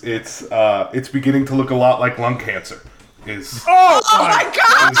 It's beginning to look a lot like lung cancer. Oh my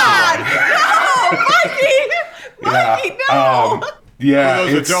God! No, Mikey, no.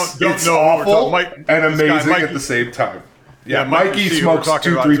 It's awful and amazing at the same time. Yeah, Mikey smokes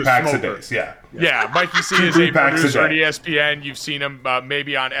 2-3 packs a day. Yeah, Mikey C is a producer at ESPN. You've seen him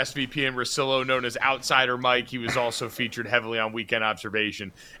maybe on SVP and Rosillo, known as Outsider Mike. He was also featured heavily on Weekend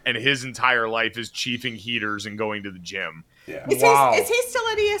Observation, and his entire life is chiefing heaters and going to the gym. Yeah. Is he still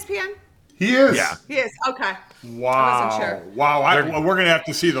at ESPN? He is. Yeah. He is. Okay. Wow. I wasn't sure. Wow. We're going to have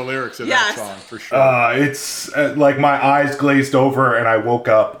to see the lyrics of that song for sure. It's like my eyes glazed over and I woke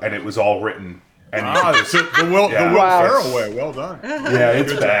up and it was all written. And the Will Ferrell way. Well done. Yeah,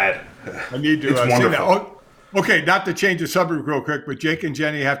 it's bad. I need to it's see wonderful. that. Oh, okay, not to change the subject real quick, but Jake and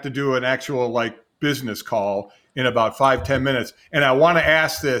Jenny have to do an actual business call in about 5-10 minutes. And I want to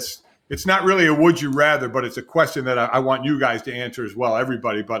ask this. It's not really a would you rather, but it's a question that I want you guys to answer as well,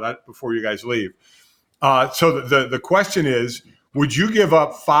 everybody, but before you guys leave. So the question is, would you give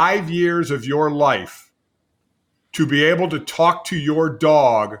up 5 years of your life to be able to talk to your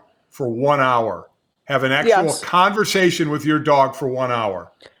dog for 1 hour? Have an actual conversation with your dog for 1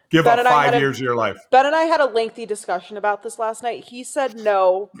 hour. Give up 5 years of your life. Ben and I had a lengthy discussion about this last night. He said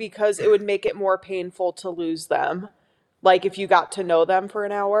no because it would make it more painful to lose them. Like if you got to know them for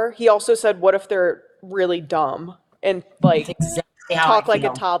an hour. He also said, what if they're really dumb and talk like a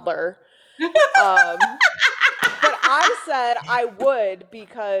toddler? But I said I would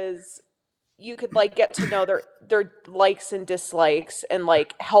because you could get to know their likes and dislikes and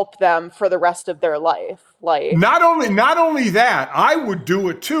help them for the rest of their life. Not only that, I would do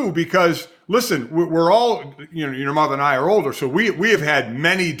it too because listen, we're all your mother and I are older, so we have had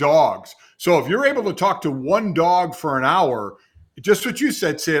many dogs. So if you're able to talk to one dog for an hour, just what you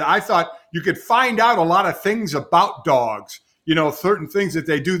said, Sid. I thought you could find out a lot of things about dogs, certain things that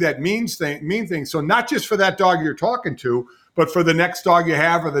they do that mean things. So not just for that dog you're talking to, but for the next dog you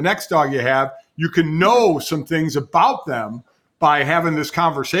have or the next dog you have, you can know some things about them by having this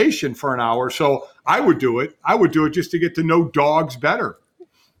conversation for an hour. So I would do it. I would do it just to get to know dogs better.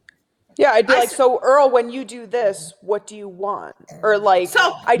 Yeah, I'd be like, so Earl, when you do this, what do you want? Or like,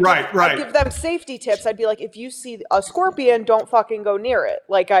 I'd give them safety tips. I'd be like, if you see a scorpion, don't fucking go near it.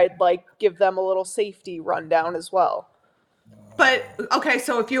 Like, I'd give them a little safety rundown as well. But okay,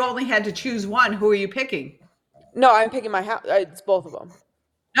 so if you only had to choose one, who are you picking? No, I'm picking my house. It's both of them.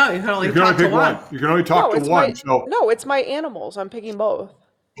 No, you can only talk to one. You can only talk to one. No, it's my animals. I'm picking both.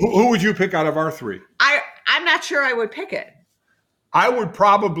 Who would you pick out of our three? I'm not sure I would pick it. I would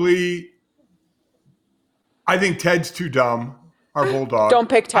probably. I think Ted's too dumb. Our bulldog. Don't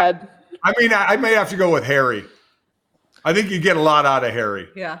pick Ted. I may have to go with Harry. I think you get a lot out of Harry.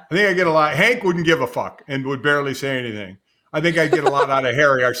 Yeah. I think I get a lot. Hank wouldn't give a fuck and would barely say anything. I think I get a lot out of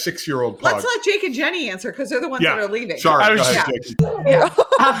Harry, our 6-year-old pug. Let's let Jake and Jenny answer because they're the ones that are leaving. Sorry. I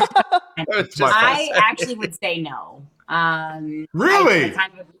actually would say no. Really?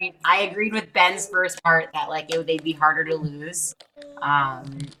 I agreed with Ben's first part that they'd be harder to lose.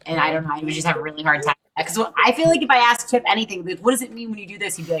 And I don't know, I would just have a really hard time. Because I feel like if I asked Chip anything, like, what does it mean when you do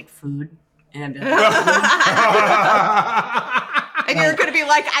this? He'd be like, food. And I'd be like, and you're going to be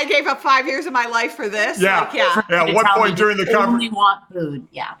like, I gave up 5 years of my life for this. Yeah. At one point during the conversation, you want food.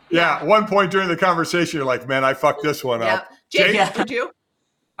 Yeah. Yeah. At one point during the conversation, you're like, man, I fucked this one up. Jake, would you?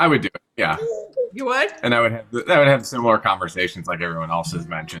 I would do it. Yeah. You would? And I would have similar conversations like everyone else has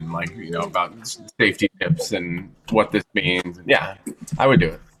mentioned, about safety tips and what this means. Yeah, I would do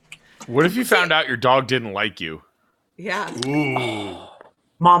it. What if you found out your dog didn't like you? Yeah. Ooh.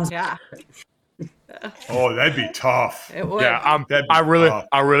 Mom's. Yeah. Oh, that'd be tough. It would. Yeah, I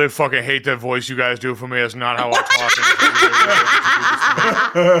really fucking hate that voice you guys do for me. It's not how I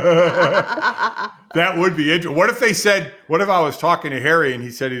talk. That would be interesting. What if I was talking to Harry and he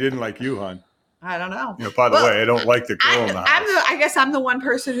said he didn't like you, hon? I don't know. By the way, I don't like the girl now. I guess I'm the one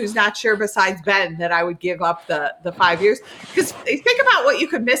person who's not sure besides Ben that I would give up the 5 years. Because think about what you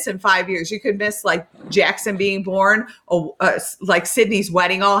could miss in 5 years. You could miss Jackson being born, Sydney's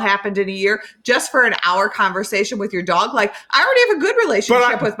wedding all happened in a year, just for an hour conversation with your dog. I already have a good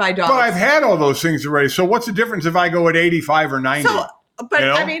relationship with my dog. But I've had all those things already. So what's the difference if I go at 85 or 90?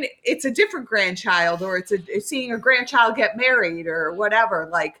 It's a different grandchild, or it's seeing a grandchild get married or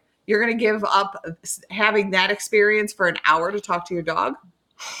whatever. You're going to give up having that experience for an hour to talk to your dog?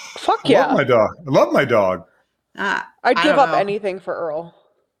 Fuck yeah. I love my dog. I'd give up anything for Earl.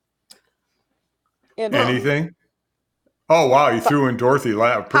 Anything? Oh, wow. You threw in Dorothy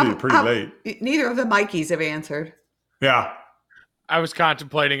pretty late. Neither of the Mikeys have answered. Yeah. I was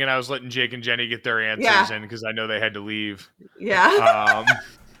contemplating, and I was letting Jake and Jenny get their answers in because I know they had to leave. Yeah.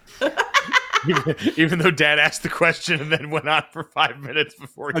 Even though Dad asked the question and then went on for 5 minutes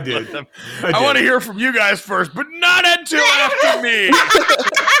before he let them. I want to hear from you guys first, but not until after me.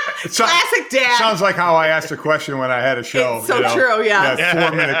 Classic Dad. Sounds like how I asked a question when I had a show. It's so true, yeah.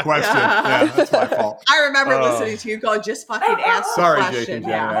 4-minute question. Yeah, that's my fault. I remember listening to you go, just fucking ask the question. Sorry, Jake and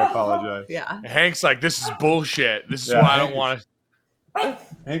Jenny. I apologize. Yeah. Hank's like, this is bullshit. This is why I don't want to.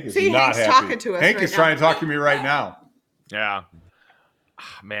 Hank is Hank's happy. talking to us Hank right is now. trying to talk to me right now. Yeah.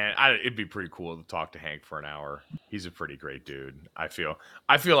 Man, it'd be pretty cool to talk to Hank for an hour. He's a pretty great dude. I feel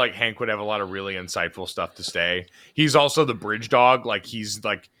like Hank would have a lot of really insightful stuff to say. He's also the bridge dog.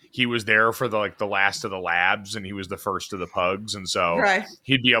 He was there for the last of the labs, and he was the first of the pugs, and so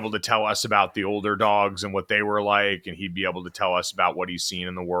he'd be able to tell us about the older dogs and what they were like, and he'd be able to tell us about what he's seen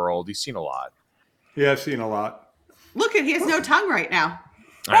in the world. He's seen a lot. Yeah, I've seen a lot. Look, he has no tongue right now.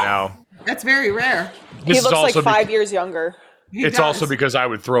 I know. That's very rare. He looks like 5 years younger. It's also because I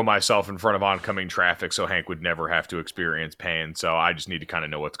would throw myself in front of oncoming traffic so Hank would never have to experience pain. So I just need to kind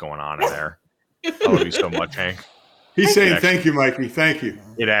of know what's going on in there. I love you so much, Hank. He's saying thank you, Mikey. Thank you.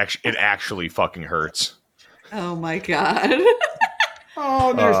 It actually fucking hurts. Oh, my God.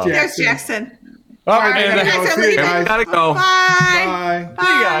 Oh, there's Jackson. There's Jackson. All right, I gotta go. Bye.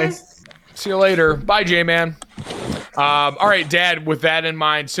 Bye, guys. See you later. Bye, J-Man. All right, Dad, with that in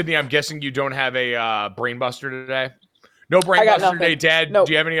mind, Sydney, I'm guessing you don't have a brain buster today? No brain buster today, Dad. Nope.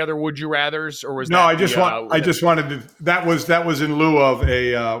 Do you have any other would you rathers, or was no? I just wanted to. That was in lieu of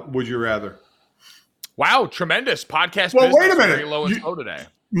a would you rather. Wow, tremendous podcast. Well, business. wait a minute. Very low and slow today,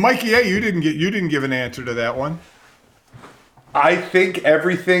 Mikey. Yeah, you didn't give an answer to that one. I think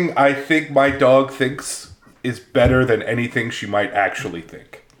everything I think my dog thinks is better than anything she might actually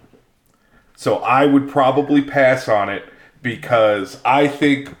think. So I would probably pass on it because I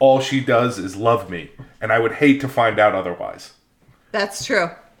think all she does is love me, and I would hate to find out otherwise. That's true.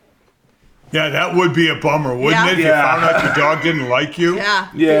 Yeah, that would be a bummer, wouldn't it? If you found out your dog didn't like you?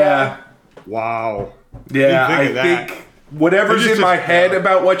 Yeah. Wow. Yeah, I think whatever's in my head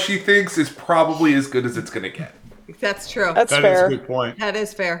about what she thinks is probably as good as it's going to get. That's true. That's fair. That is a good point. That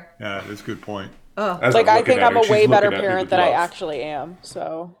is fair. Yeah, that's a good point. Like, I think I'm a way better parent than I actually am.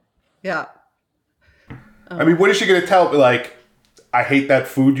 So, yeah. I mean, what is she going to tell? Like, I hate that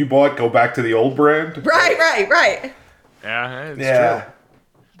food you bought. Go back to the old brand. Right. Yeah, it's true.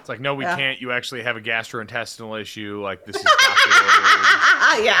 It's like, no, we can't. You actually have a gastrointestinal issue. Like, this is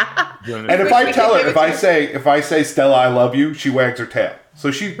yeah. And if I tell her, if I say Stella, I love you, she wags her tail. So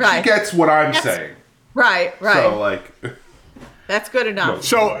she gets what I'm saying. Right. So like, that's good enough.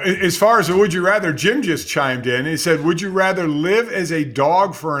 So as far as the would you rather, Jim just chimed in. He said, would you rather live as a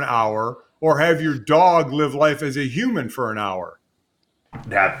dog for an hour or have your dog live life as a human for an hour?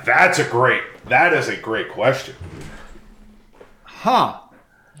 Now that is a great question. Huh.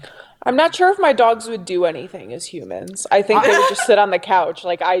 I'm not sure if my dogs would do anything as humans. I think they would just sit on the couch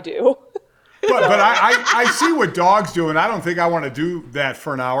like I do. But I see what dogs do, and I don't think I want to do that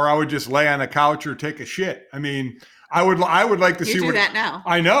for an hour. I would just lay on a couch or take a shit. I mean, I would like to see do what that now.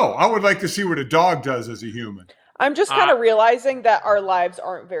 I know. I would like to see what a dog does as a human. I'm just kind of realizing that our lives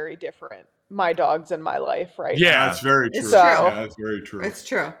aren't very different. My dogs and my life, right? Yeah, that's very true. So, yeah, that's very true. It's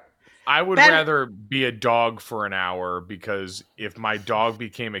true. I would rather be a dog for an hour, because if my dog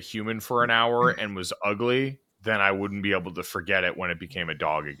became a human for an hour and was ugly, then I wouldn't be able to forget it when it became a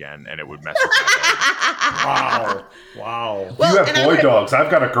dog again, and it would mess with my head. Wow. Well, you have boy dogs.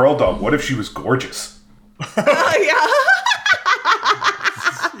 I've got a girl dog. What if she was gorgeous?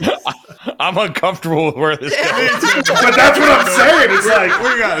 I'm uncomfortable with where this goes. But that's what I'm saying. It's like,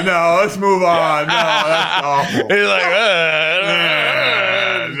 let's move on. No, that's awful. It's like,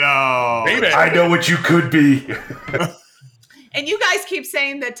 no. Baby. I know what you could be. And you guys keep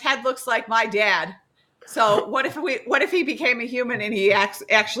saying that Ted looks like my dad. So what if he became a human and he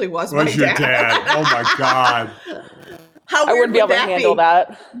actually was my dad? Your dad? Oh my God. How weird I wouldn't be able to handle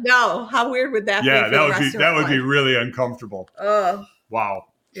that. No, how weird would that be? Yeah, that would be really uncomfortable. Wow.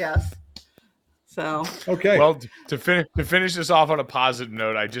 Yes. So okay. Well, to finish this off on a positive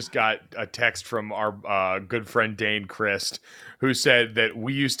note, I just got a text from our good friend Dane Christ, who said that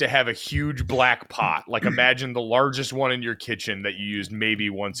we used to have a huge black pot. Like, imagine the largest one in your kitchen that you used maybe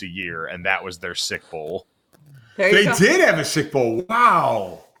once a year, and that was their sick bowl. They did have a sick bowl.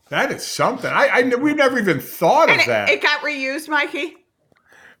 Wow, that is something. We never even thought of that. It got reused, Mikey.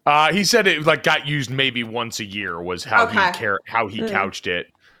 He said it got used maybe once a year was how he couched it.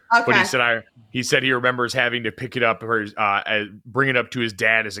 Okay. But he said he remembers having to pick it up or bring it up to his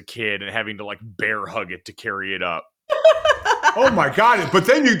dad as a kid and having to bear hug it to carry it up. Oh my God! But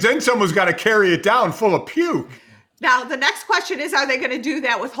then someone's got to carry it down full of puke. Now the next question is: are they going to do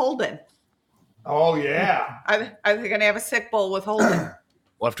that with Holden? Oh yeah. Are they going to have a sick bowl with Holden?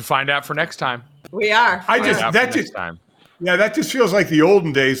 We'll have to find out for next time. We are. That just feels like the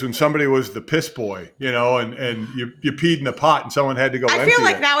olden days when somebody was the piss boy, and you peed in the pot and someone had to go empty it. I feel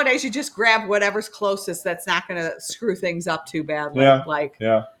like nowadays you just grab whatever's closest that's not going to screw things up too badly.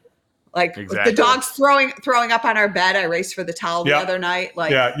 Yeah. The dog's throwing up on our bed. I raced for the towel the other night.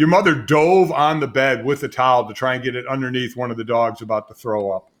 Your mother dove on the bed with the towel to try and get it underneath one of the dogs about to throw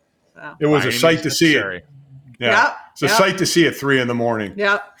up. So. It was a sight to see it. Yeah. It's a sight to see at 3 a.m.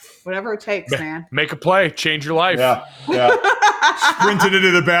 Yep. Whatever it takes, man. Make a play. Change your life. Yeah. Sprinted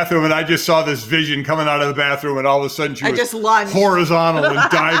into the bathroom, and I just saw this vision coming out of the bathroom, and all of a sudden she was horizontal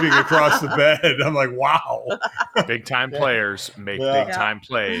and diving across the bed. I'm like, wow. Big time players make big time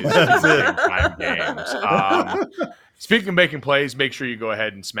plays. Big time games. Speaking of making plays, make sure you go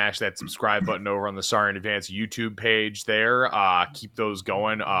ahead and smash that subscribe button over on the Sorry in Advance YouTube page there. Keep those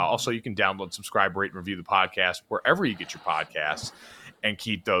going. Also, you can download, subscribe, rate, and review the podcast wherever you get your podcasts, and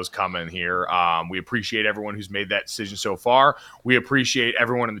keep those coming here. We appreciate everyone who's made that decision so far. We appreciate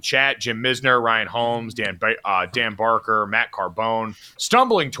everyone in the chat: Jim Misner, Ryan Holmes, Dan Barker, Matt Carbone,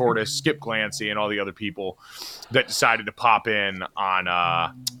 Stumbling Tortoise, Skip Glancy, and all the other people that decided to pop in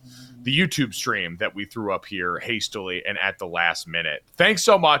on the YouTube stream that we threw up here hastily and at the last minute. Thanks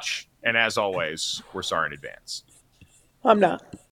so much. And as always, we're sorry in advance. I'm not.